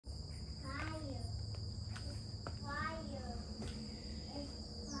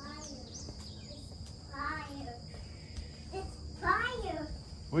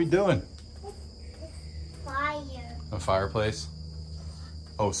What are you doing? Fire. A fireplace?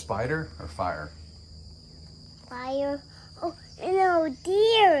 Oh, spider or fire? Fire. Oh, no,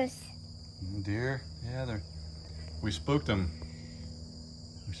 deers. Deer? Yeah, we spooked them.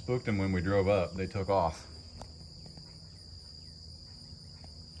 We spooked them when we drove up. They took off.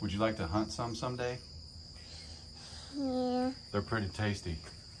 Would you like to hunt some someday? Yeah. They're pretty tasty.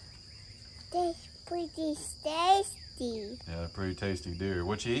 They're pretty tasty. Yeah, they're pretty tasty deer.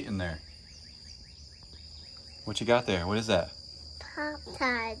 What you eating there? What you got there? What is that?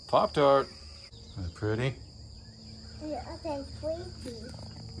 Pop-Tart. Pop-Tart. Are they pretty? Yeah, they're pretty.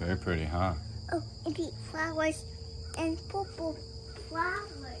 Very pretty, huh? Oh, and pink flowers and purple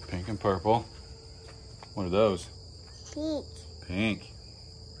flowers. Pink and purple. What are those? Pink. Pink.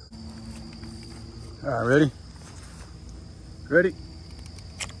 All right, ready? Ready?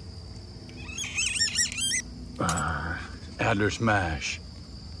 Adler smash.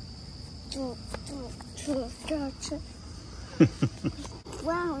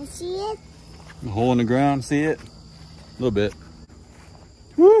 Wow, see it? A hole in the ground, see it? A little bit.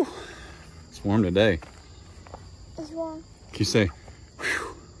 Woo! It's warm today. It's warm. Can you say,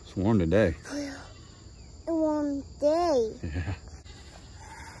 whew, it's warm today? A warm day. Yeah.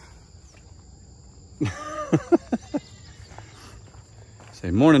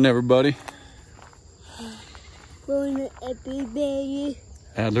 Say morning, everybody. Morning, everybody.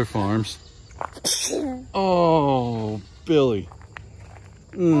 Adler Farms. Oh, Billy.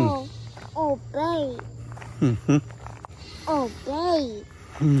 Oh, babe. Oh, babe.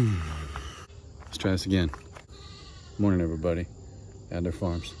 Let's try this again. Morning, everybody. Adler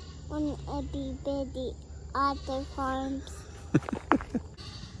Farms. Morning, everybody. Adler Farms.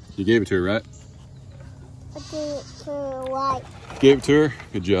 You gave it to her, right? I did it to the white. Gave it to her?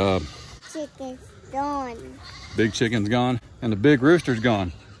 Good job. Chicken's gone. Big chicken's gone, and the big rooster's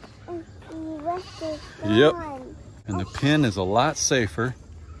gone. And the rest is gone. Yep. And the pen is a lot safer.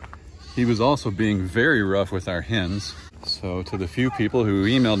 He was also being very rough with our hens. So to the few people who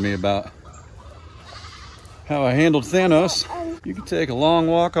emailed me about how I handled Thanos, you can take a long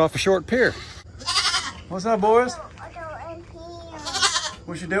walk off a short pier. What's up, boys?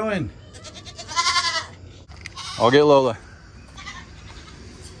 What you doing? I'll get Lola.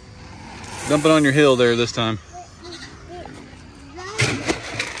 Dump it on your hill there this time.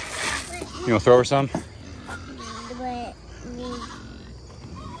 You wanna throw her some?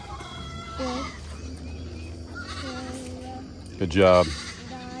 Good job.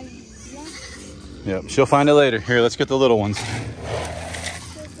 Yep, she'll find it later. Here, let's get the little ones.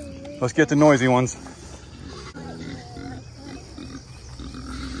 Let's get the noisy ones.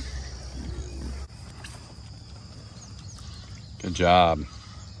 Good job.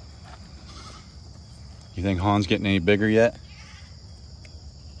 You think Han's getting any bigger yet?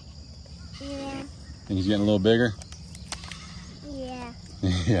 Yeah. Think he's getting a little bigger? Yeah.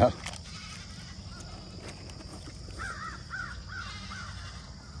 Yeah.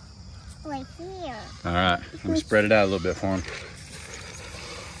 Right here. All right, let me spread it out a little bit for him.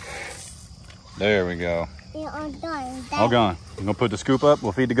 There we go. They're all done. All gone. You gonna put the scoop up?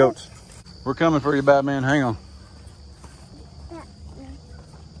 We'll feed the goats. We're coming for you, Batman. Hang on.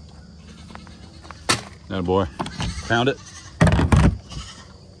 That boy. Found it.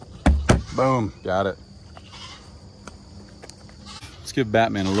 Boom. Got it. Let's give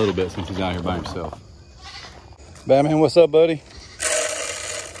Batman a little bit since he's out here by himself. Batman, what's up, buddy?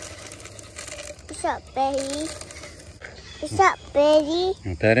 What's up, Betty? What's up, Betty? You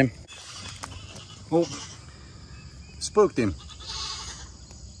wanna pet him? Oh, spooked him.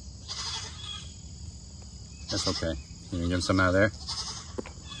 That's okay. You gonna give him some out of there?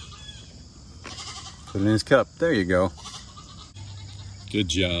 Put it in his cup. There you go. Good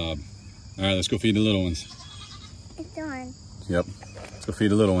job. All right, let's go feed the little ones. It's done. Yep. Let's go feed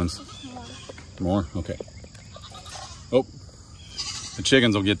the little ones. More? Okay. Oh, the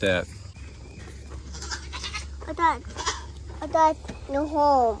chickens will get that. I got no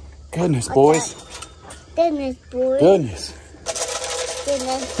home. Goodness, boys. Goodness, boy. Goodness.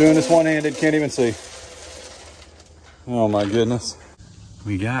 Goodness. Doing this one-handed, can't even see. Oh my goodness.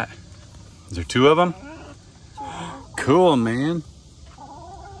 We got, is there two of them? Cool, man.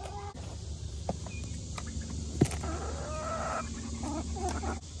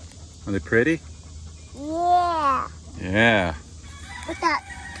 Are they pretty? Yeah. Yeah. With that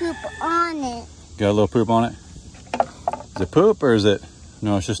poop on it. Got a little poop on it? Is it poop or is it?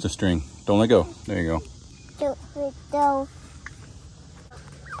 No, it's just a string. Don't let go. There you go. Good job.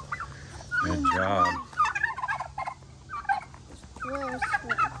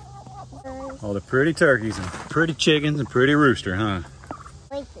 Oh, the pretty turkeys and pretty chickens and pretty rooster, huh?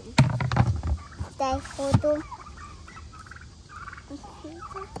 Like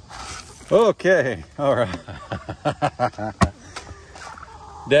Okay, all right.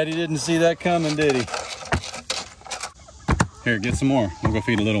 Daddy didn't see that coming, did he? Here, get some more. We'll go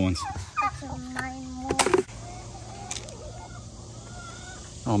feed the little ones.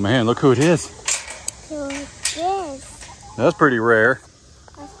 Oh man, look who it is. Who is? That's pretty rare.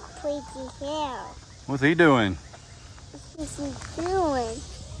 That's pretty rare. What's he doing? What's he doing?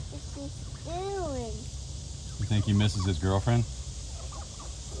 What's he doing? You think he misses his girlfriend?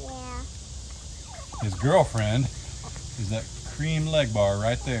 Yeah. His girlfriend is that cream leg bar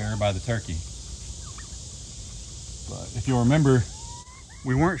right there by the turkey. But if you'll remember,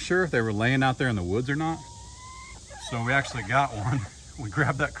 we weren't sure if they were laying out there in the woods or not. So we actually got one. We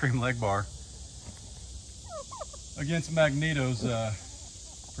grabbed that cream leg bar against Magneto's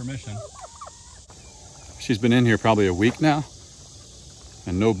permission. She's been in here probably a week now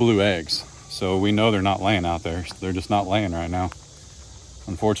and no blue eggs. So we know they're not laying out there. They're just not laying right now,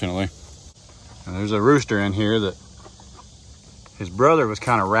 unfortunately. And there's a rooster in here that his brother was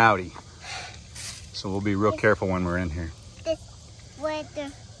kind of rowdy. So we'll be real careful when we're in here. This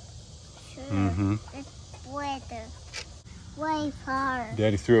weather. Mm-hmm. This weather. Way far.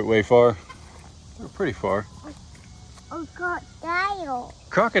 Daddy threw it way far. Threw it pretty far. Oh, crocodile.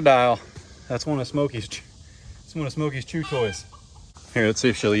 Crocodile. That's one of Smokey's. It's one of Smokey's chew toys. Here, let's see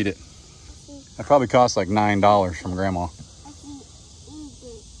if she'll eat it. That probably cost like $9 from Grandma.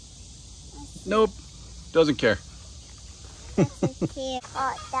 Nope, doesn't care.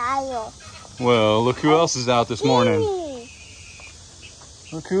 Crocodile. Well, look who else is out this morning.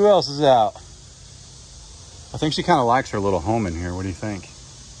 Look who else is out. I think she kind of likes her little home in here. What do you think?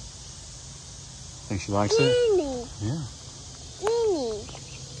 Think she likes it? Yeah. Guinea.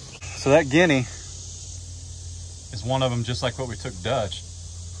 So that guinea is one of them, just like what we took Dutch.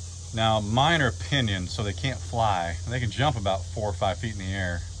 Now, mine are pinioned, so they can't fly. They can jump about 4 or 5 feet in the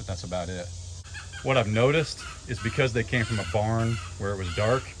air, but that's about it. What I've noticed is because they came from a barn where it was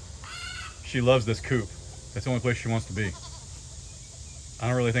dark, she loves this coop. That's the only place she wants to be. I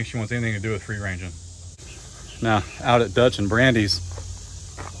don't really think she wants anything to do with free ranging. Now, out at Dutch and Brandy's,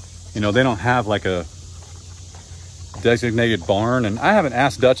 you know, they don't have like a designated barn, and I haven't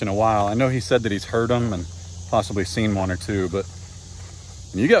asked Dutch in a while. I know he said that he's heard them and possibly seen one or two, but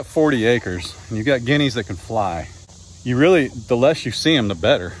when you got 40 acres and you got guineas that can fly, you really, the less you see them, the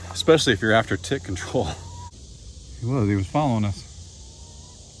better, especially if you're after tick control. He was following us.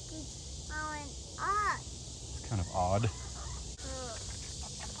 He's following us. It's kind of odd.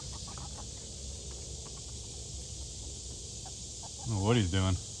 I don't know what he's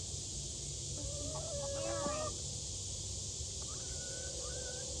doing.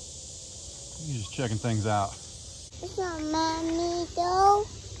 He's just checking things out. What's wrong, Magneto?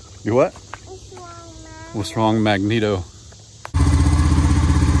 You what? What's wrong, Magneto? What's wrong, Magneto?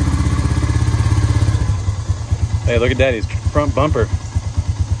 Hey, look at Daddy's front bumper.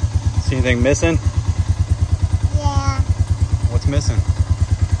 See anything missing? Yeah. What's missing?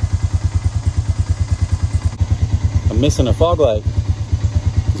 I'm missing a fog light.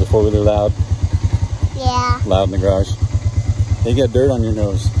 Is a four-wheeler loud? Yeah. Loud in the garage. You got dirt on your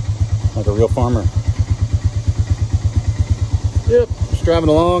nose, like a real farmer. Yep, just driving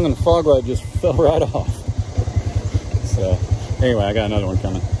along and the fog light just fell right off. So, anyway, I got another one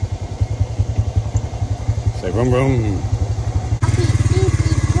coming. Say boom boom.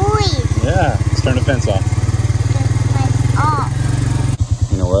 Yeah, let's turn the fence off.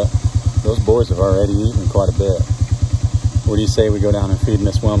 You know what? Those boys have already eaten quite a bit. What do you say we go down and feed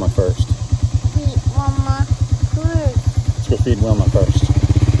Miss Wilma first? Feed Wilma first. Let's go feed Wilma first.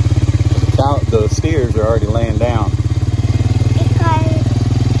 The steers are already laying down. Because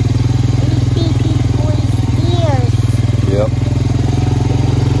baby boy's ears. Yep.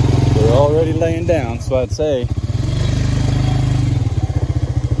 They're already laying down, so I'd say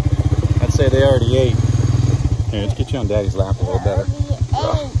they already ate. Here, let's get you on Daddy's lap a little better.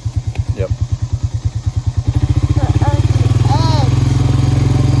 Yep.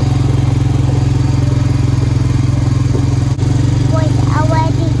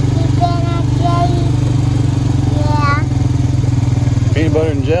 Peanut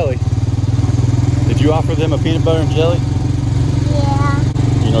butter and jelly. Did you offer them a peanut butter and jelly? Yeah.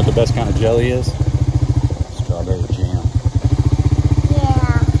 You know what the best kind of jelly is? Strawberry jam.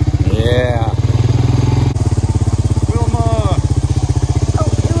 Yeah. Yeah. Wilma! Oh,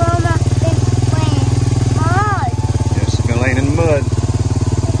 Wilma is playing mud. Yeah, she's been laying in the mud.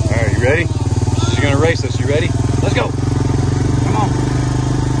 Alright, you ready? She's gonna race us. You ready? Let's go! Come on.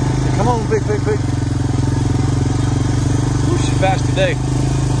 Come on, big. Ooh, she's fast today.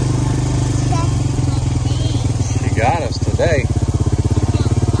 She got us today.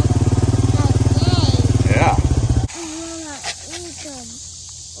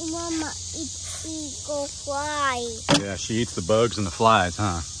 She eats the bugs and the flies,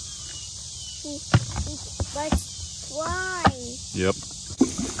 huh? She eats bugs, flies. Yep.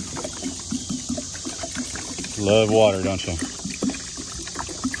 Love water, don't you?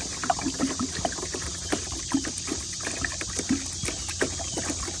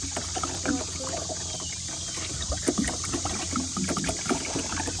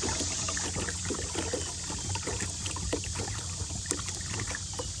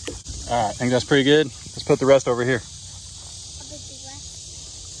 All right, think that's pretty good. Let's put the rest over here.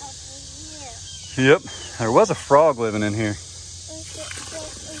 Yep, there was a frog living in here.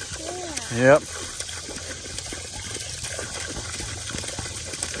 Yep.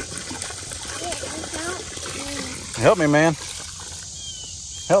 Help me, man.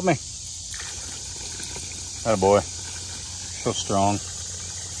 Help me. Attaboy. So strong.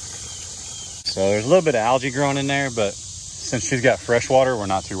 So there's a little bit of algae growing in there, but since she's got fresh water, we're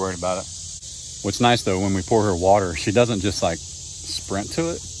not too worried about it. What's nice though, when we pour her water, she doesn't just like sprint to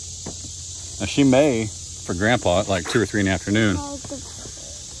it. Now she may, for Grandpa, at like 2 or 3 in the afternoon,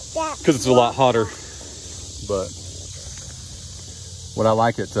 because it's a lot hotter. But what I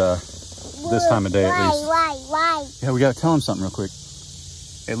like it this time of day at least. Why? Yeah, we gotta tell him something real quick.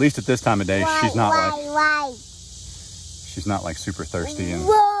 At least at this time of day, she's not like super thirsty and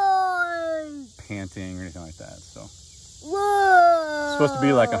panting or anything like that. So it's supposed to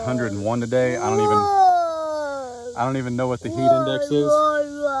be like 101 today. I don't even know what the heat index is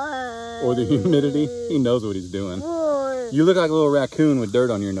or the humidity. He knows what he's doing. You look like a little raccoon with dirt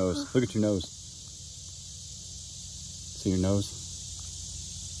on your nose. Look at your nose. See your nose?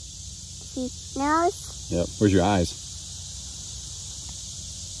 Nose? Yep. Where's your eyes?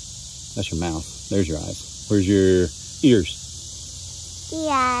 That's your mouth. There's your eyes. Where's your ears?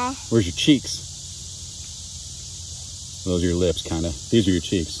 Yeah. Where's your cheeks? Those are your lips, kind of. These are your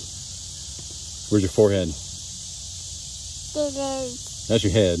cheeks. Where's your forehead? That's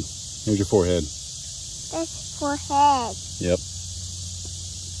your head. Here's your forehead. That's forehead. Yep.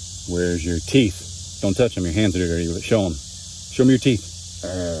 Where's your teeth? Don't touch them. Your hands are dirty. Show them. Show me your teeth.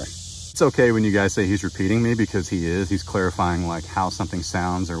 It's okay when you guys say he's repeating me, because he is. He's clarifying like how something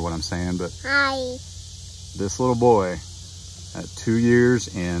sounds or what I'm saying. But Hi. This little boy at 2 years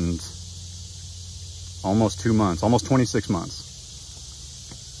and almost 2 months, almost 26 months,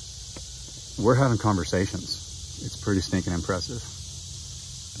 we're having conversations. It's pretty stinking impressive.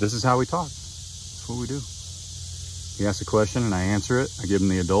 This is how we talk. That's what we do. He asks a question and I answer it. I give him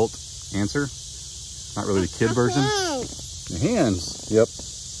the adult answer. Not really the kid version. Your hands. Yep.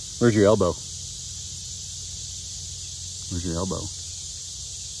 Where's your elbow? Where's your elbow?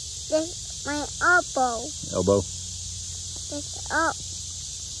 That's my elbow. Elbow?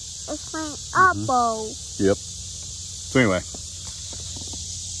 That's my elbow. Yep. So anyway,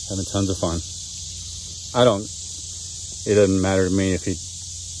 having tons of fun. It doesn't matter to me if he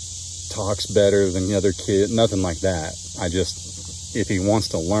talks better than the other kid, nothing like that. If he wants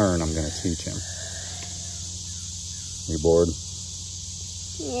to learn, I'm going to teach him. You bored?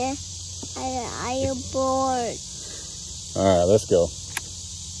 Yeah, I am bored. All right, let's go.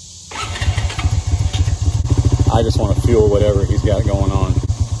 I just want to fuel whatever he's got going on.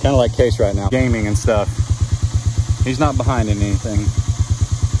 Kind of like Case right now, gaming and stuff. He's not behind in anything.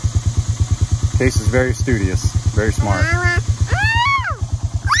 Case is very studious, very smart.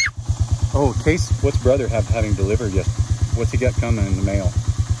 Oh, Case, what's brother having delivered yet? What's he got coming in the mail?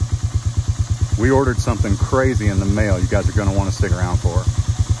 We ordered something crazy in the mail you guys are going to want to stick around for.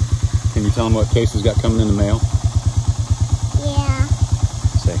 Can you tell him what Case has got coming in the mail? Yeah.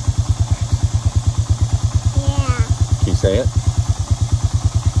 Say. Yeah. Can you say it?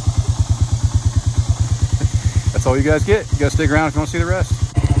 That's all you guys get. You got to stick around if you want to see the rest.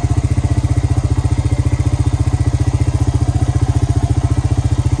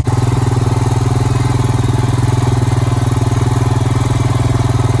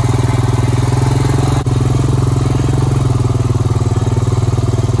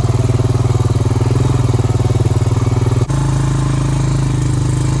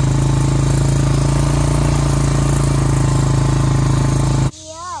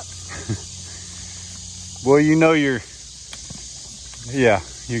 Well, you know you're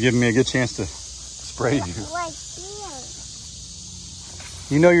giving me a good chance to spray you. Right here.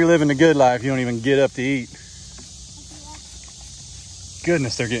 You know you're living the good life. You don't even get up to eat.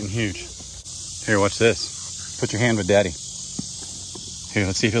 Goodness, they're getting huge. Here, watch this. Put your hand with Daddy. Here,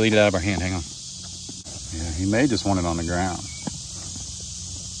 let's see if he'll eat it out of our hand. Hang on. Yeah, he may just want it on the ground.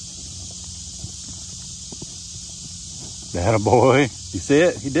 Attaboy. You see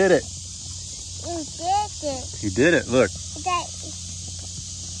it? He did it. He did it. Look.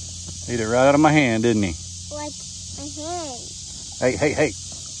 Ate it right out of my hand, didn't he? Like my Hey. Hey.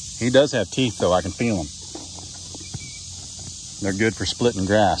 He does have teeth though, I can feel them. They're good for splitting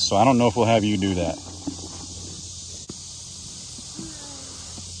grass, so I don't know if we'll have you do that.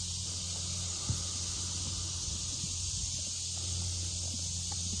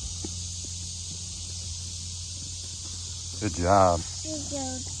 Good job. Good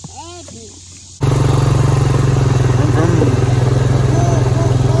job, Daddy.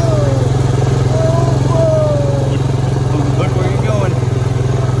 Look where you're going.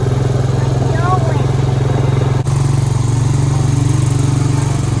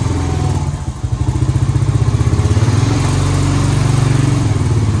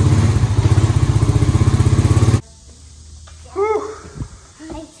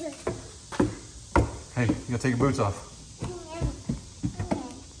 Hey, you gotta take your boots off.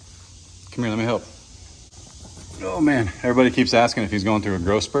 Come here, let me help. Oh man, everybody keeps asking if he's going through a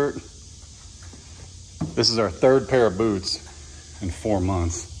growth spurt. This is our third pair of boots in 4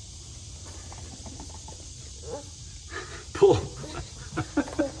 months. Pull.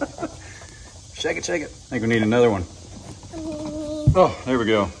 Shake it. I think we need another one. Oh, there we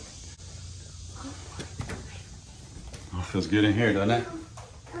go. Oh, feels good in here, doesn't it?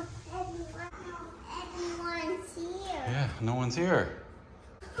 Everyone's here. Yeah, no one's here.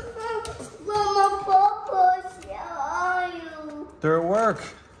 Mama, Papa, where are you? They're at work.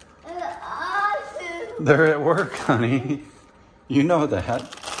 Where are you? They're at work, honey. You know that.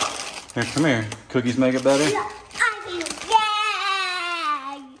 Here, come here. Cookies make it better? Yay!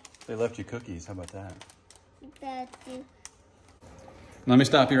 They left you cookies. How about that? Daddy. Let me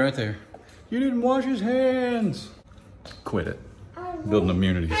stop you right there. You didn't wash his hands. Quit it. Building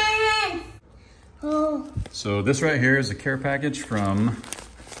immunity. Oh. So this right here is a care package from,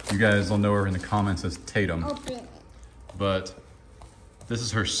 you guys will know her in the comments as Tatum. Open it. But this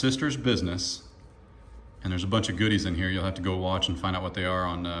is her sister's business. And there's a bunch of goodies in here. You'll have to go watch and find out what they are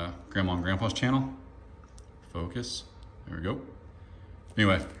on Grandma and Grandpa's channel. Focus. There we go.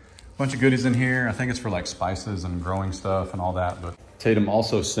 Anyway, a bunch of goodies in here. I think it's for like spices and growing stuff and all that. But Tatum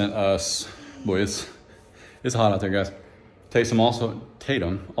also sent us, boy, it's hot out there, guys. Tatum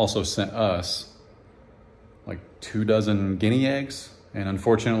also sent us like 2 dozen guinea eggs. And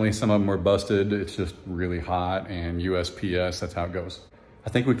unfortunately, some of them were busted. It's just really hot and USPS, that's how it goes. I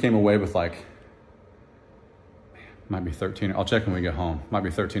think we came away with like, might be 13. I'll check when we get home. Might be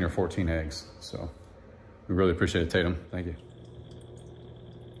 13 or 14 eggs. So we really appreciate it, Tatum. Thank you.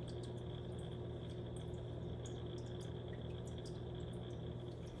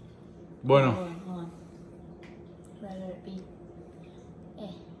 Bueno. Hold on. Let it be.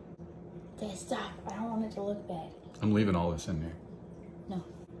 Hey. Dad, stop. I don't want it to look bad. I'm leaving all this in there. No,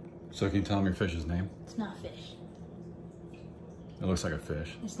 So can you tell him your fish's name? it's not a fish. It looks like a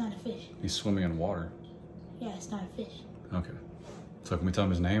fish. It's not a fish. He's swimming in water. Yeah, it's not a fish. Okay. So can we tell him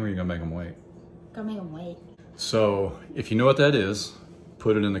his name or are you gonna make him wait? Gotta make him wait. So if you know what that is,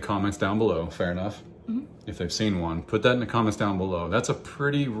 put it in the comments down below. Fair enough. Mm-hmm. If they've seen one, put that in the comments down below. That's a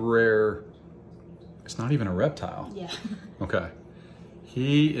pretty rare, it's not even a reptile. Yeah. Okay.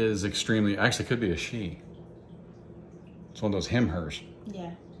 He is extremely, actually could be a she. It's one of those hers.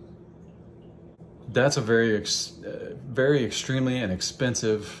 Yeah. That's a very extremely and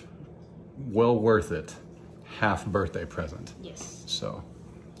expensive, well worth it, half birthday present. Yes. So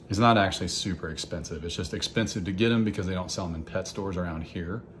it's not actually super expensive. It's just expensive to get them because they don't sell them in pet stores around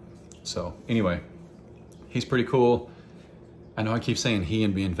here. So anyway, he's pretty cool. I know I keep saying he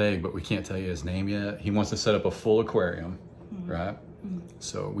and being vague, but we can't tell you his name yet. He wants to set up a full aquarium, right? Mm-hmm.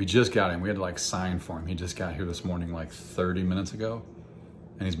 So we just got him. We had to like sign for him. He just got here this morning, like 30 minutes ago.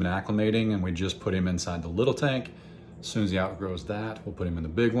 And he's been acclimating and we just put him inside the little tank. As soon as he outgrows that, we'll put him in the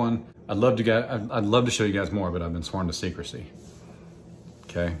big one. I'd love to show you guys more, but I've been sworn to secrecy.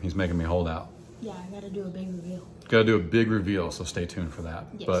 Okay, he's making me hold out. Yeah, I gotta do a big reveal. Gotta do a big reveal, so stay tuned for that.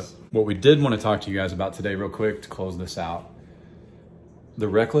 Yes. But what we did want to talk to you guys about today real quick to close this out. The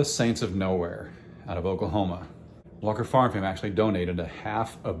Reckless Saints of Nowhere out of Oklahoma. Walker Farm Fam actually donated a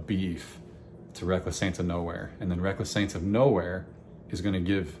half a beef to Reckless Saints of Nowhere. And then Reckless Saints of Nowhere is gonna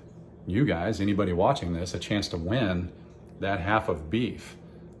give you guys, anybody watching this, a chance to win that half of beef.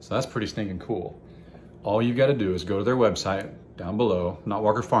 So that's pretty stinking cool. All you gotta do is go to their website down below, not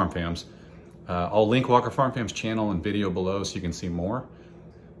Walker Farm Fam's. I'll link Walker Farm Fam's channel and video below so you can see more.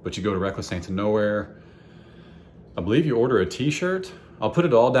 But you go to Reckless Saints of Nowhere. I believe you order a t-shirt. I'll put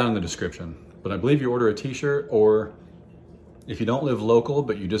it all down in the description. But I believe you order a t-shirt, or if you don't live local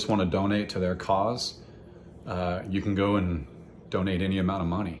but you just want to donate to their cause, you can go and donate any amount of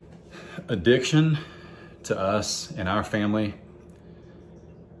money. Addiction to us and our family,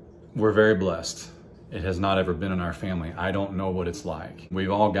 we're very blessed. It has not ever been in our family. I don't know what it's like. We've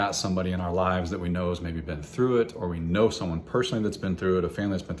all got somebody in our lives that we know has maybe been through it, or we know someone personally that's been through it, a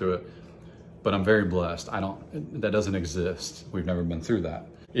family that's been through it. But I'm very blessed. That doesn't exist. We've never been through that.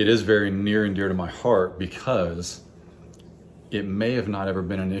 It is very near and dear to my heart because it may have not ever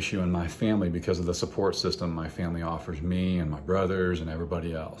been an issue in my family because of the support system my family offers me and my brothers and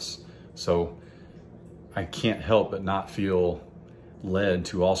everybody else. So I can't help but not feel led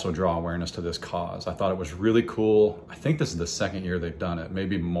to also draw awareness to this cause. I thought it was really cool. I think this is the second year they've done it,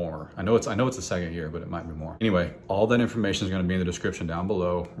 maybe more. I know it's the second year, but it might be more. Anyway, all that information is going to be in the description down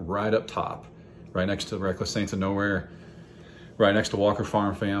below, right up top, right next to Reckless Saints of Nowhere, right next to Walker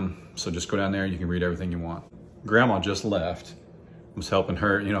Farm Fam. So just go down there, you can read everything you want. Grandma just left. I was helping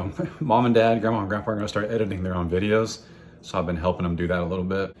her, you know, mom and dad, grandma and grandpa are going to start editing their own videos. So I've been helping them do that a little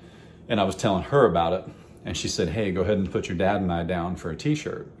bit. And I was telling her about it. And she said, hey, go ahead and put your dad and I down for a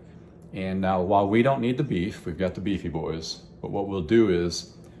t-shirt. And now while we don't need the beef, we've got the beefy boys, but what we'll do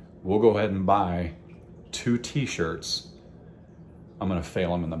is we'll go ahead and buy 2 t-shirts. I'm gonna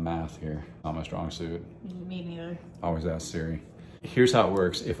fail them in the math here. Not my strong suit. Me neither. Always ask Siri. Here's how it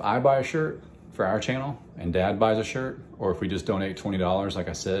works. If I buy a shirt for our channel and dad buys a shirt, or if we just donate $20, like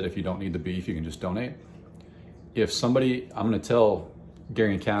I said, if you don't need the beef, you can just donate. If somebody, I'm gonna tell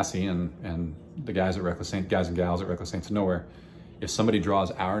Gary and Cassie and the guys and gals at Reckless Saints of Nowhere, if somebody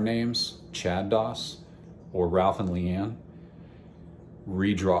draws our names, Chad Doss or Ralph and Leanne,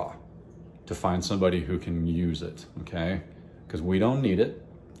 redraw to find somebody who can use it, okay? Because we don't need it,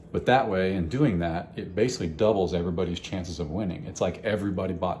 but that way, in doing that, it basically doubles everybody's chances of winning. It's like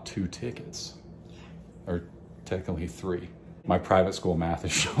everybody bought 2 tickets, or technically 3. My private school math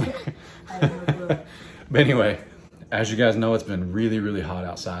is showing. But anyway, as you guys know, it's been really, really hot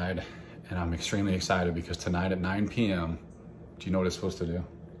outside, and I'm extremely excited because tonight at 9 p.m., do you know what it's supposed to do?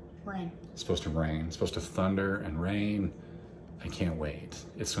 Rain. It's supposed to rain. It's supposed to thunder and rain. I can't wait.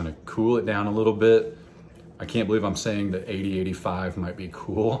 It's gonna cool it down a little bit. I can't believe I'm saying that 80, 85 might be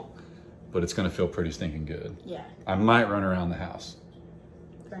cool, but it's gonna feel pretty stinking good. Yeah. I might run around the house.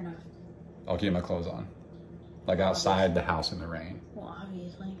 Fair enough. I'll get my clothes on. Like outside the house in the rain. Well,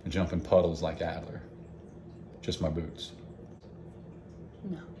 obviously. And jump in puddles like Adler. Just my boots.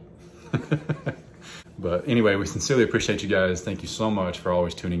 No. But anyway, we sincerely appreciate you guys. Thank you so much for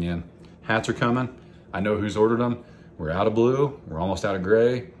always tuning in. Hats are coming. I know who's ordered them. We're out of blue. We're almost out of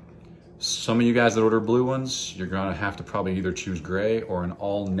gray. Some of you guys that order blue ones, you're gonna have to probably either choose gray or an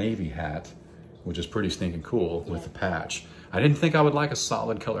all navy hat, which is pretty stinking cool with the patch. I didn't think I would like a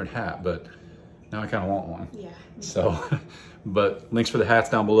solid colored hat, but now I kind of want one. Yeah. So, but links for the hats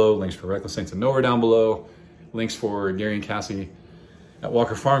down below, links for Reckless Saints of Nowhere down below, links for Gary and Cassie at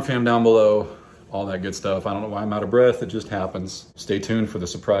Walker Farm Fam down below, all that good stuff. I don't know why I'm out of breath, it just happens. Stay tuned for the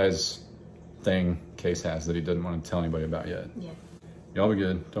surprise thing Case has that he doesn't want to tell anybody about yet. Yeah. Y'all be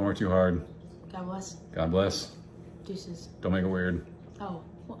good, don't work too hard. God bless. God bless. Deuces. Don't make it weird. Oh.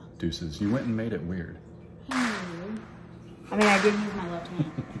 What? Deuces. You went and made it weird. I mean, I did use my left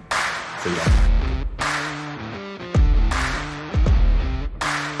hand. See ya.